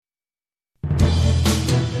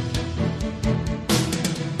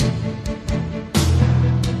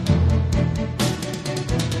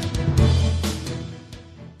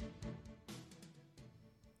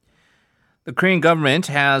The Korean government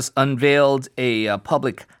has unveiled a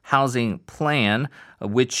public housing plan,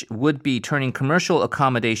 which would be turning commercial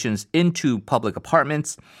accommodations into public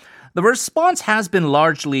apartments. The response has been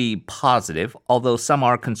largely positive, although some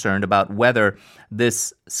are concerned about whether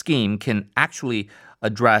this scheme can actually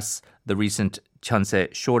address the recent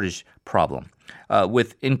전세 shortage problem.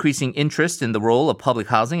 With increasing interest in the role of public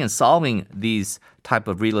housing and solving these type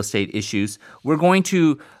of real estate issues, we're going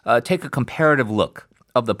to take a comparative look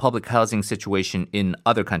of the public housing situation in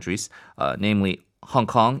other countries, namely Hong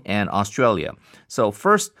Kong and Australia. So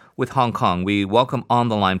first, with Hong Kong, we welcome on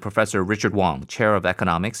the line Professor Richard Wong, Chair of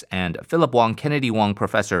Economics, and Philip Wong, Kennedy Wong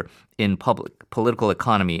Professor in Political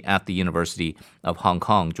Economy at the University of Hong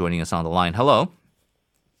Kong, joining us on the line. Hello.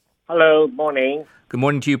 Hello, morning. Good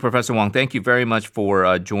morning to you, Professor Wong. Thank you very much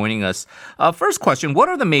for joining us. First question, what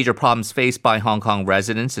are the major problems faced by Hong Kong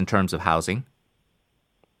residents in terms of housing?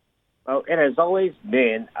 Well, it has always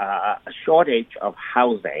been a shortage of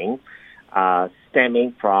housing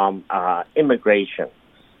stemming from immigration.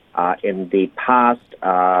 In the past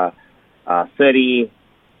 30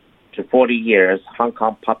 to 40 years, Hong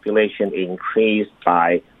Kong population increased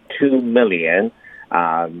by 2 million,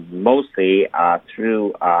 mostly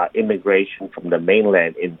through immigration from the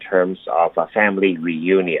mainland in terms of family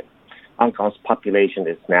reunion. Hong Kong's population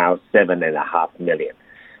is now 7.5 million.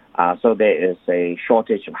 So there is a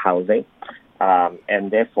shortage of housing,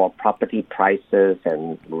 and therefore property prices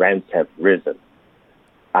and rents have risen.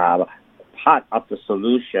 Part of the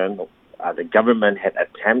solution the government had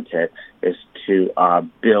attempted is to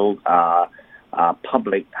build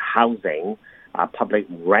public housing, public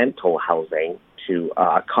rental housing to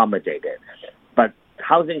accommodate it. But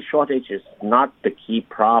housing shortage is not the key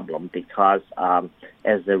problem because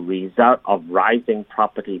as a result of rising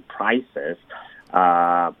property prices,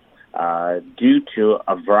 due to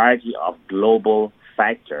a variety of global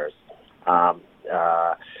factors,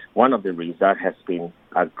 one of the results has been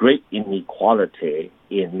a great inequality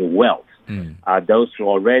in wealth. Those who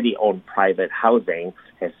already own private housing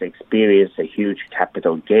has experienced a huge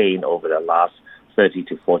capital gain over the last 30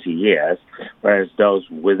 to 40 years, whereas those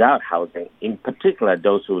without housing, in particular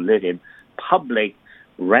those who live in public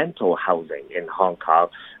rental housing in Hong Kong,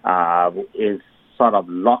 is sort of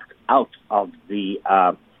locked out of the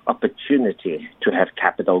opportunity to have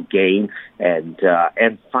capital gain, and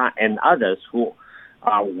others who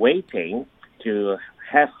are waiting to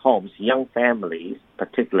have homes, young families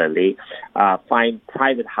particularly, find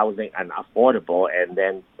private housing unaffordable, and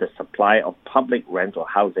then the supply of public rental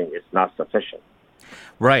housing is not sufficient.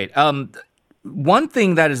 Right. One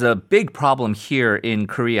thing that is a big problem here in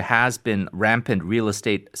Korea has been rampant real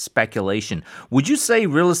estate speculation. Would you say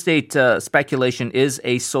real estate speculation is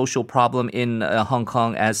a social problem in Hong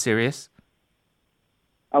Kong as serious?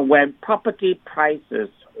 When property prices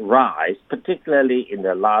rise, particularly in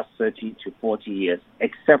the last 30 to 40 years,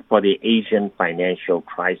 except for the Asian financial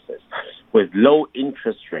crisis, with low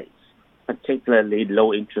interest rates, particularly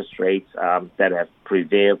low interest rates that have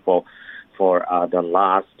prevailed for the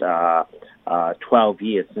last 12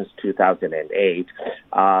 years since 2008,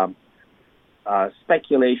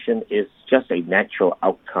 speculation is just a natural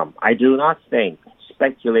outcome. I do not think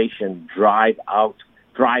speculation drive up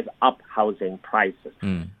housing prices.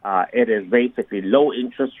 It is basically low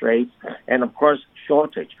interest rates and, of course,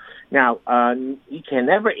 shortage. Now, you can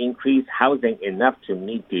never increase housing enough to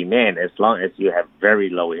meet demand as long as you have very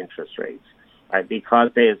low interest rates, right? Because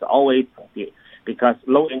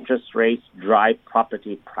low interest rates drive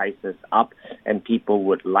property prices up, and people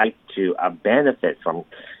would like to benefit from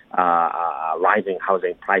rising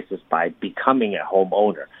housing prices by becoming a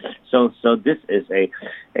homeowner. So this is I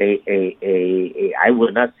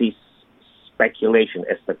would not see speculation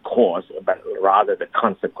as the cause, but rather the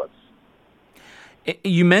consequence.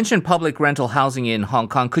 You mentioned public rental housing in Hong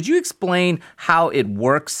Kong. Could you explain how it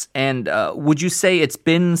works, and would you say it's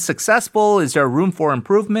been successful? Is there room for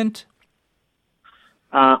improvement?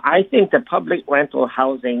 I think the public rental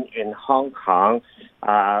housing in Hong Kong,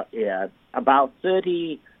 about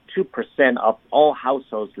 32% of all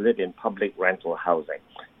households live in public rental housing.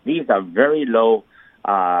 These are very low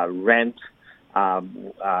rent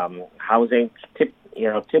housing.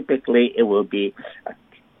 Typically, it will be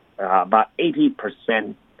about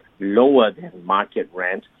 80% lower than market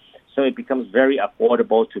rent. So it becomes very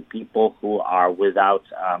affordable to people who are without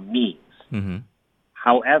means. Mm-hmm.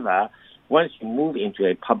 However, once you move into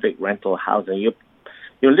a public rental housing, you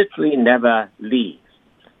literally never leave,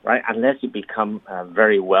 right? Unless you become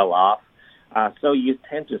very well off. So you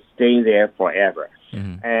tend to stay there forever.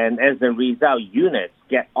 Mm-hmm. And as a result, units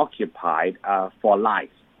get occupied for life.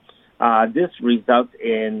 This results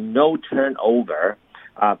in no turnover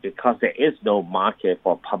because there is no market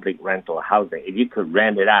for public rental housing. If you could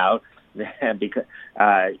rent it out, then because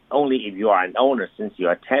only if you are an owner. Since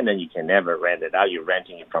you're a tenant, you can never rent it out. You're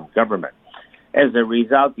renting it from government. As a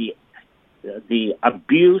result, the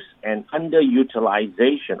abuse and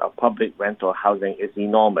underutilization of public rental housing is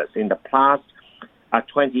enormous. In the past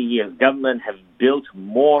 20 years, government have built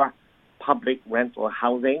more public rental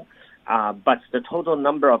housing, but the total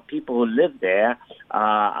number of people who live there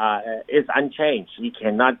is unchanged. You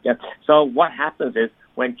cannot get. So what happens is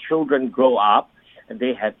when children grow up,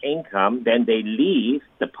 they have income, then they leave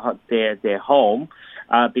their home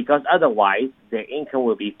because otherwise their income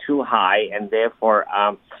will be too high, and therefore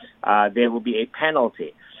there will be a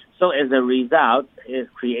penalty. So as a result,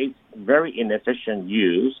 it creates very inefficient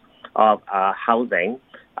use of housing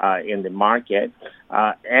in the market,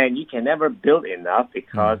 and you can never build enough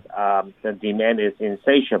because the demand is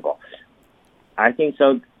insatiable. I think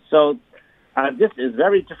so. This is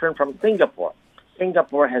very different from Singapore.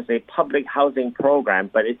 Singapore has a public housing program,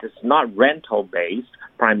 but it is not rental-based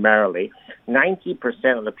primarily.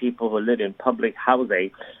 90% of the people who live in public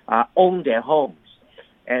housing own their homes,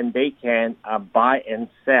 and they can buy and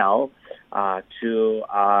sell to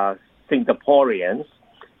Singaporeans,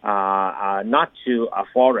 not to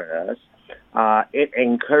foreigners. It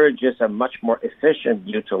encourages a much more efficient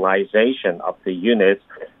utilization of the units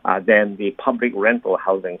than the public rental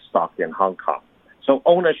housing stock in Hong Kong. So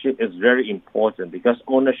ownership is very important because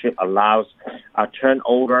ownership allows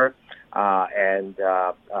turnover and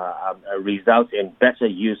results in better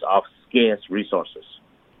use of scarce resources.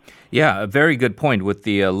 Yeah, a very good point with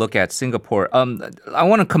the look at Singapore. I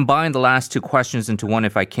want to combine the last two questions into one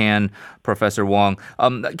if I can, Professor Wong.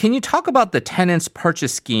 Can you talk about the tenants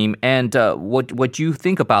purchase scheme and what you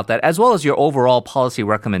think about that, as well as your overall policy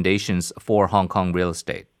recommendations for Hong Kong real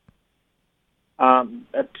estate?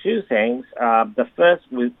 Two things. The first,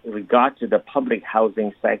 with regard to the public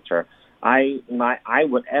housing sector, I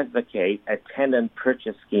would advocate a tenant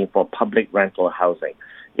purchase scheme for public rental housing.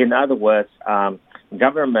 In other words,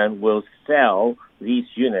 government will sell these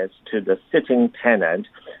units to the sitting tenant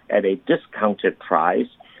at a discounted price.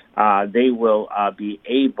 They will be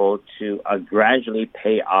able to gradually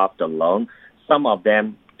pay off the loan, some of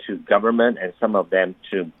them to government and some of them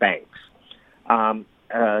to banks.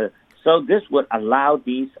 So this would allow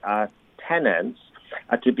these tenants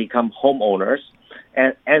to become homeowners.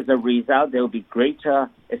 And as a result, there will be greater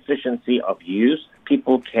efficiency of use.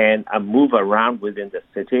 People can move around within the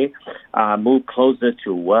city, move closer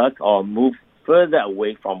to work, or move further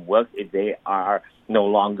away from work if they are no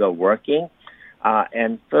longer working.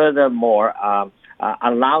 And furthermore,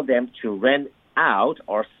 allow them to rent out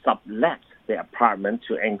or sublet their apartment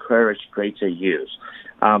to encourage greater use.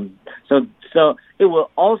 So it will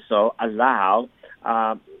also allow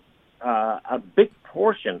a big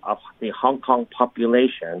portion of the Hong Kong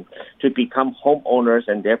population to become homeowners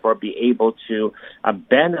and therefore be able to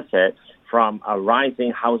benefit from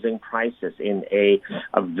rising housing prices in a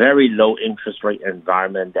very low interest rate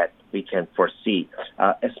environment that we can foresee,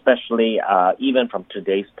 especially even from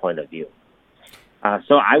today's point of view.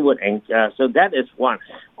 So that is one.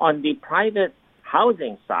 On the private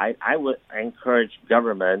housing side, I would encourage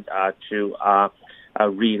government to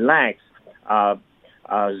relax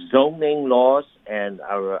zoning laws and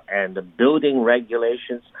the building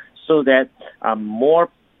regulations so that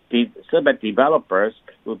developers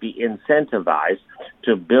will be incentivized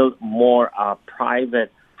to build more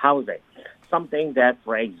private housing. Something that,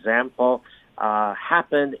 for example,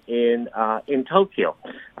 happened in Tokyo.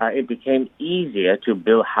 It became easier to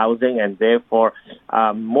build housing, and therefore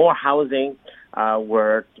more housing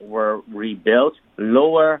were rebuilt.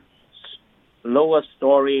 Lower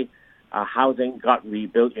story housing got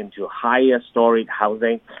rebuilt into higher storied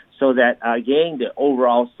housing, so that again the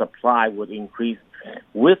overall supply would increase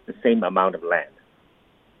with the same amount of land.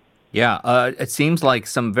 Yeah, it seems like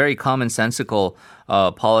some very commonsensical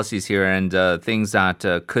policies here and things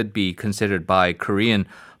that could be considered by Korean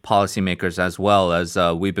policymakers as well, as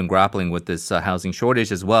we've been grappling with this housing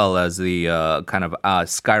shortage, as well as the kind of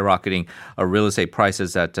skyrocketing real estate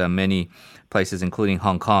prices that many places, including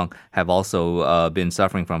Hong Kong, have also been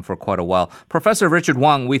suffering from for quite a while. Professor Richard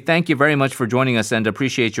Wong, we thank you very much for joining us and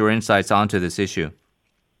appreciate your insights onto this issue.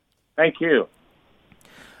 Thank you.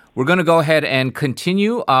 We're going to go ahead and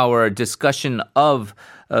continue our discussion of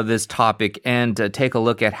this topic and take a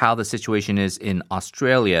look at how the situation is in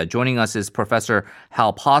Australia. Joining us is Professor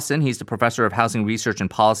Hal Pawson. He's the Professor of Housing Research and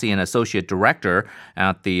Policy and Associate Director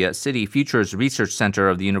at the City Futures Research Centre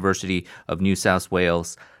of the University of New South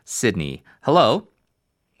Wales, Sydney. Hello.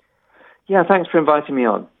 Yeah, thanks for inviting me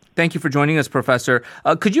on. Thank you for joining us, Professor.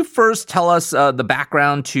 Could you first tell us the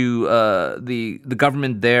background to the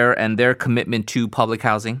government there and their commitment to public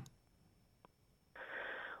housing?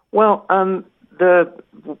 Well,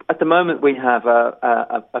 at the moment we have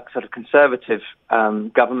a sort of conservative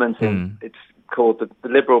government. It's called the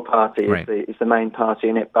Liberal Party. Right. Is the main party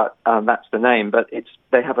in it, but that's the name. But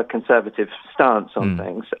they have a conservative stance on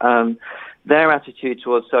things. Their attitude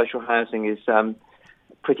towards social housing is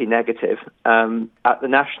pretty negative at the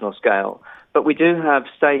national scale. But we do have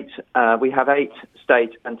we have 8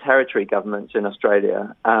 state and territory governments in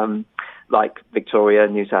Australia, like Victoria,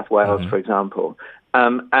 New South Wales, for example.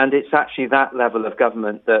 And it's actually that level of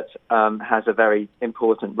government that has a very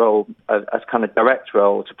important role, as kind of direct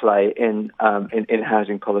role to play in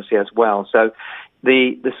housing policy as well. So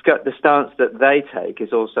the stance that they take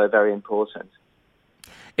is also very important.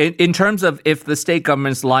 In terms of if the state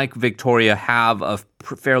governments like Victoria have a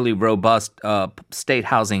fairly robust state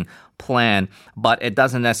housing plan, but it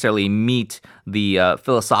doesn't necessarily meet the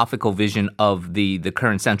philosophical vision of the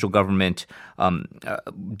current central government,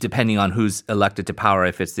 depending on who's elected to power,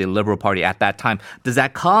 if it's the Liberal Party at that time, does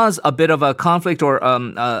that cause a bit of a conflict or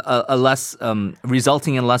a less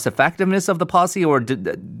resulting in less effectiveness of the policy, or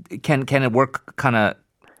can it work kind of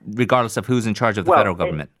regardless of who's in charge of the federal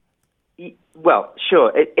government? Well,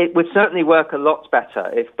 sure. It would certainly work a lot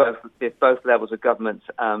better if both levels of government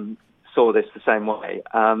saw this the same way.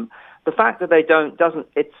 The fact that they doesn't.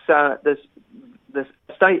 The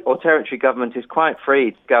state or territory government is quite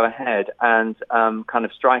free to go ahead and kind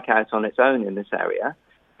of strike out on its own in this area.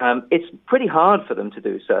 It's pretty hard for them to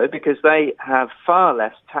do so because they have far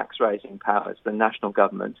less tax raising powers than national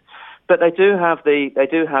government, but they do have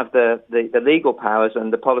the legal powers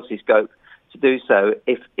and the policy scope to do so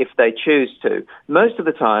if they choose to. Most of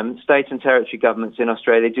the time, state and territory governments in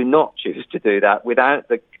Australia do not choose to do that without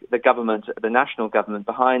the national government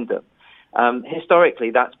behind them.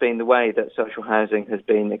 Historically, that's been the way that social housing has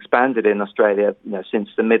been expanded in Australia, since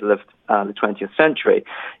the middle of the 20th century.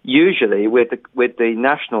 Usually, with the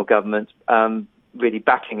national government really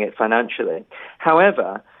backing it financially.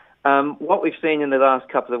 However, what we've seen in the last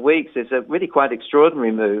couple of weeks is a really quite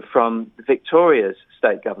extraordinary move from Victoria's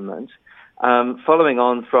state government, following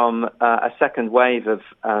on from a second wave of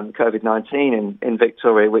COVID-19 in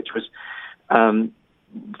Victoria, which was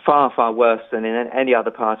far, far worse than in any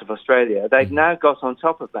other part of Australia. They've now got on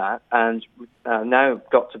top of that and now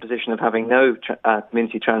got to the position of having no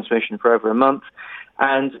community transmission for over a month.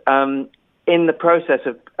 And in the process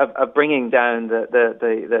of bringing down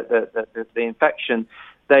the infection,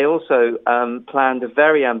 they also planned a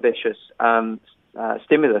very ambitious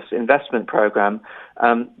stimulus investment program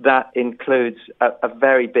that includes a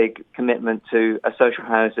very big commitment to a social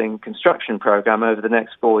housing construction program over the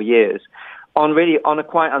next 4 years, on a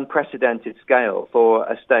quite unprecedented scale for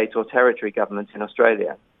a state or territory government in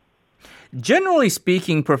Australia. Generally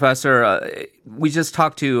speaking, Professor, we just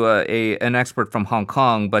talked to an expert from Hong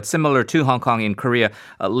Kong, but similar to Hong Kong in Korea,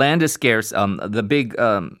 land is scarce. The big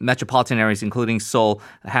metropolitan areas, including Seoul,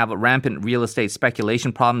 have rampant real estate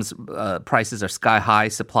speculation problems. Prices are sky high.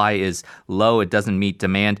 Supply is low. It doesn't meet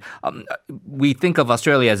demand. We think of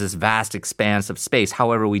Australia as this vast expanse of space.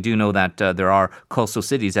 However, we do know that there are coastal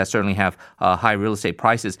cities that certainly have high real estate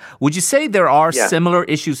prices. Would you say there are similar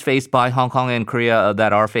issues faced by Hong Kong and Korea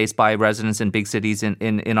that are faced by residents in big cities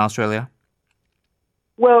in Australia?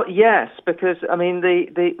 Well, yes, because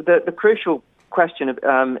the crucial question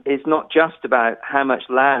is not just about how much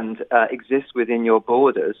land exists within your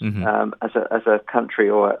borders as a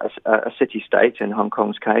country or a city-state in Hong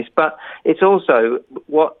Kong's case, but it's also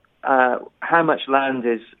how much land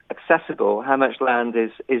is accessible, how much land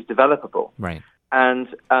is developable. Right. And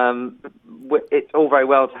it's all very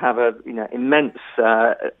well to have immense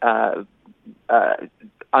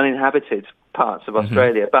uninhabited parts of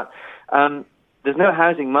Australia, but there's no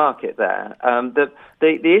housing market there. The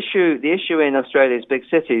issue in Australia's big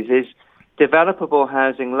cities is developable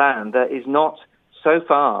housing land that is not so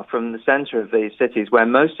far from the centre of these cities where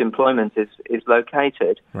most employment is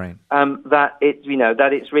located. Right. That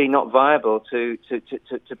it's really not viable to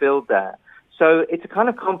build there. So it's a kind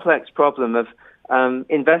of complex problem of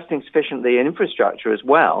investing sufficiently in infrastructure as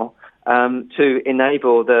well. To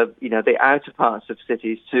enable the outer parts of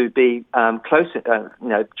cities to be closer,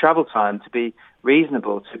 travel time to be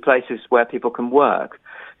reasonable to places where people can work.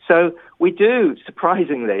 So we do,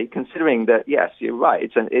 surprisingly, considering that, yes, you're right,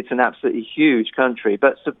 it's an absolutely huge country,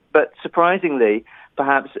 but surprisingly,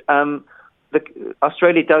 perhaps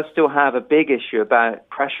Australia does still have a big issue about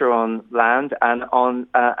pressure on land and on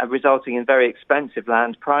resulting in very expensive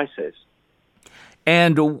land prices.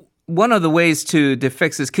 And one of the ways to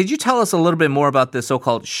fix this, could you tell us a little bit more about the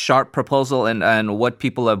so-called SHARP proposal and what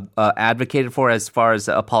people have advocated for as far as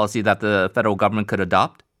a policy that the federal government could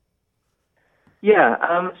adopt?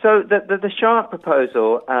 Yeah, so the SHARP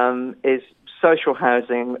proposal is social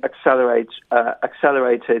housing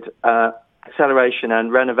acceleration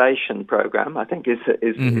and renovation program, I think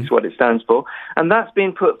is what it stands for. And that's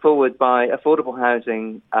been put forward by affordable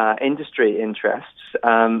housing industry interests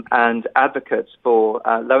and advocates for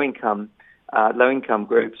low-income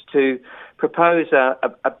groups to propose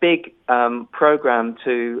a big program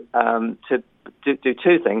to do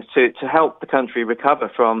two things, to help the country recover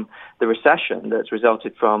from the recession that's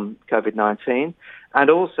resulted from COVID-19, and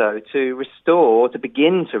also to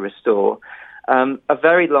begin to restore a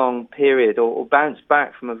very long period, or bounce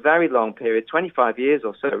back from a very long period, 25 years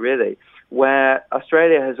or so really, where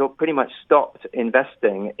Australia has pretty much stopped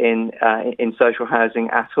investing in social housing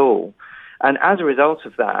at all. And as a result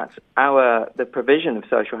of that, the provision of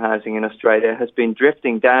social housing in Australia has been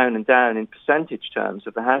drifting down and down in percentage terms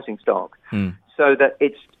of the housing stock, so that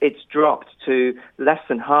it's dropped to less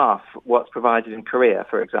than half what's provided in Korea,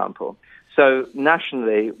 for example. So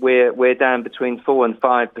nationally, we're down between 4 and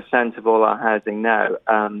 5% of all our housing now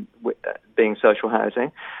being social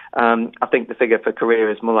housing. I think the figure for Korea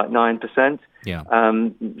is more like 9%. Yeah.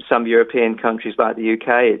 Some European countries like the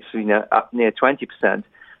UK, it's up near 20%.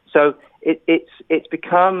 So it's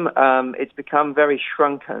become very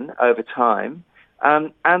shrunken over time,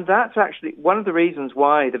 and that's actually one of the reasons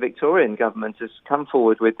why the Victorian government has come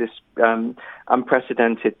forward with this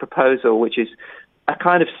unprecedented proposal, which is a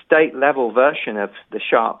kind of state-level version of the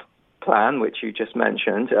SHARP plan, which you just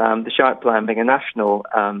mentioned. The SHARP plan being a national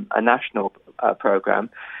program.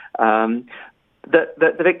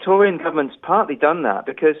 The Victorian government's partly done that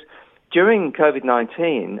because during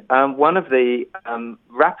COVID-19, one of the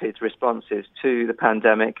rapid responses to the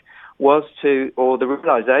pandemic was the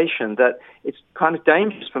realization that it's kind of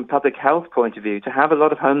dangerous from public health point of view to have a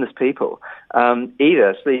lot of homeless people,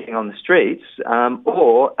 either sleeping on the streets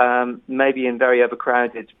or maybe in very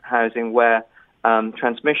overcrowded housing where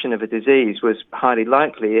transmission of a disease was highly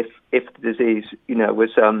likely if the disease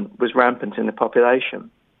was rampant in the population.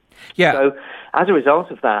 Yeah. So as a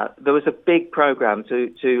result of that, there was a big program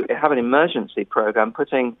to have an emergency program,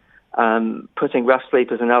 putting rough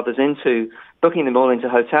sleepers and others booking them all into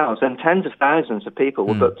hotels, and tens of thousands of people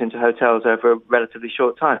were booked into hotels over a relatively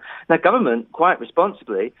short time. Now, government, quite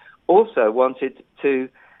responsibly, also wanted to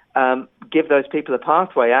give those people a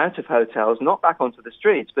pathway out of hotels, not back onto the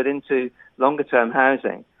streets, but into longer-term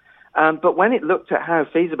housing. But when it looked at how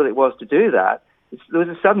feasible it was to do that, there was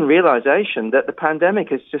a sudden realization that the pandemic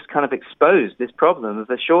has just kind of exposed this problem of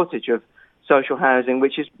the shortage of social housing,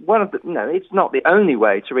 which is one of the, it's not the only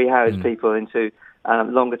way to rehouse people into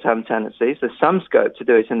longer-term tenancies. There's some scope to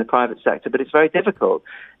do it in the private sector, but it's very difficult.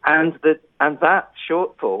 And that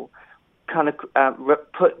shortfall kind of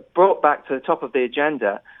brought back to the top of the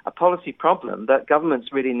agenda a policy problem that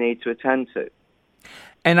governments really need to attend to.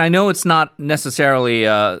 And I know it's not necessarily,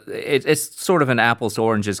 it's sort of an apples to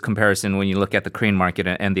oranges comparison when you look at the Korean market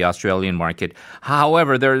and the Australian market.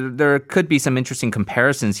 However, there could be some interesting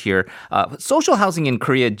comparisons here. Social housing in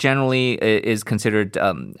Korea generally is considered...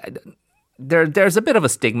 There's a bit of a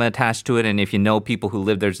stigma attached to it, and if you know people who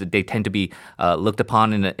live there, they tend to be looked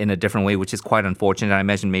upon in a different way, which is quite unfortunate. I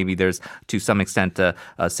imagine maybe there's, to some extent,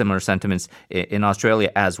 similar sentiments in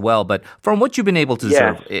Australia as well. But from what you've been able to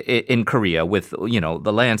observe in Korea, with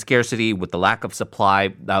the land scarcity, with the lack of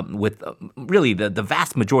supply, with really the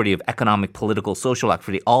vast majority of economic, political, social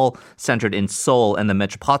activity, all centered in Seoul and the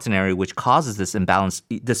metropolitan area, which causes this imbalance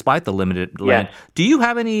despite the limited land. Do you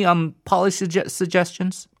have any policy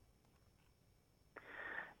suggestions?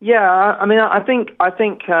 Yeah, I mean, I think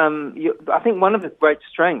one of the great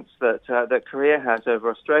strengths that Korea has over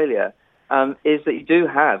Australia is that you do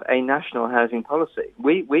have a national housing policy.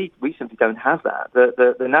 We simply don't have that.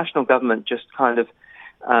 The national government just kind of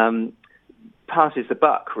passes the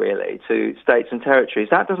buck really to states and territories.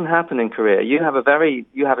 That doesn't happen in Korea. You have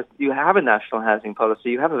a national housing policy.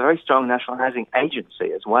 You have a very strong national housing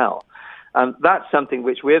agency as well. That's something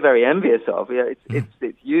which we're very envious of. It's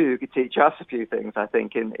you who could teach us a few things, I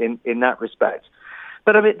think, in that respect.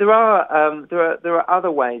 But I mean, there are other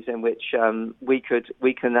ways in which we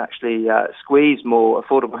can actually squeeze more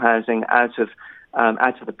affordable housing out of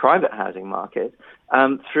add to the private housing market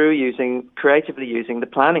through creatively using the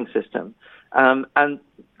planning system.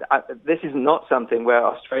 This is not something where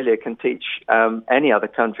Australia can teach any other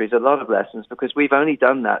countries a lot of lessons, because we've only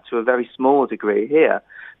done that to a very small degree here.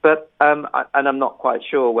 But and I'm not quite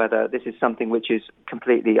sure whether this is something which is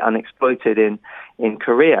completely unexploited in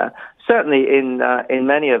Korea. Certainly in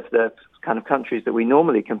many of the kind of countries that we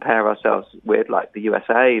normally compare ourselves with, like the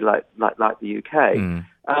USA, like the UK,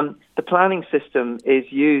 the planning system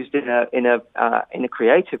is used in a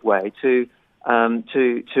creative way to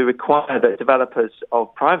require that developers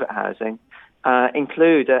of private housing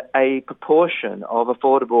include a proportion of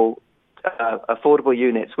affordable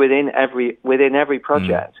units within every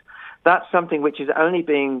project. That's something which is only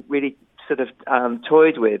being really sort of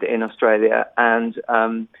toyed with in Australia, and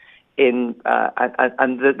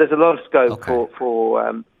there's a lot of scope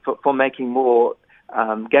for making more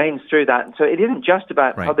gains through that. And so it isn't just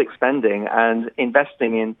about public spending and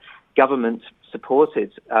investing in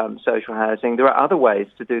government-supported social housing. There are other ways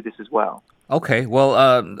to do this as well. Okay,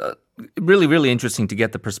 well, really, really interesting to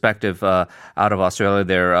get the perspective out of Australia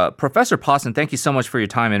there. Professor Pawson, thank you so much for your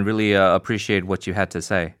time, and really appreciate what you had to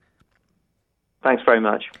say. Thanks very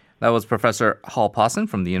much. That was Professor Hall Pawson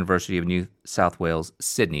from the University of New South Wales,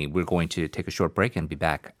 Sydney. We're going to take a short break and be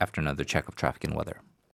back after another check of traffic and weather.